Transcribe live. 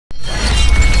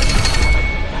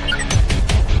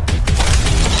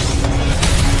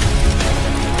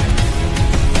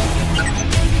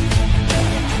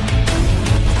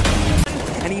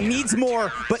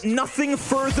But nothing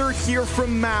further here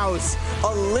from Mouz.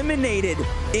 Eliminated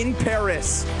in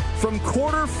Paris from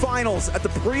quarterfinals at the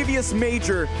previous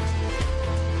major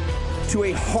to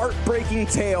a heartbreaking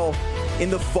tale in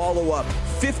the follow-up.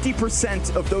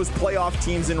 50% of those playoff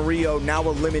teams in Rio now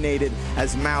eliminated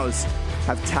as Mouz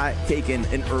have taken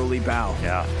an early bow.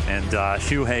 Yeah, and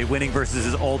Shuhei winning versus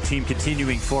his old team,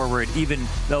 continuing forward, even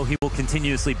though he will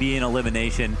continuously be in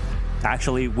elimination,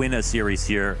 actually win a series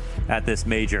here at this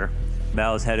major.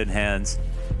 Mouz head in hands,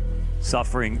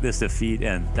 suffering this defeat,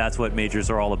 and that's what majors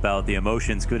are all about. The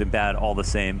emotions, good and bad, all the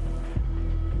same.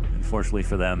 Unfortunately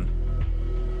for them,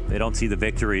 they don't see the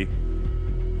victory,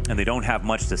 and they don't have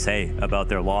much to say about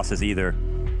their losses either.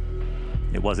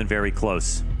 It wasn't very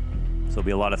close, so there'll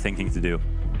be a lot of thinking to do.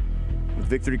 With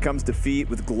victory comes defeat,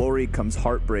 with glory comes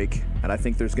heartbreak, and I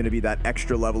think there's going to be that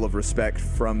extra level of respect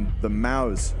from the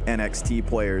Mouz NXT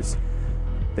players.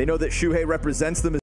 They know that Shuhei represents them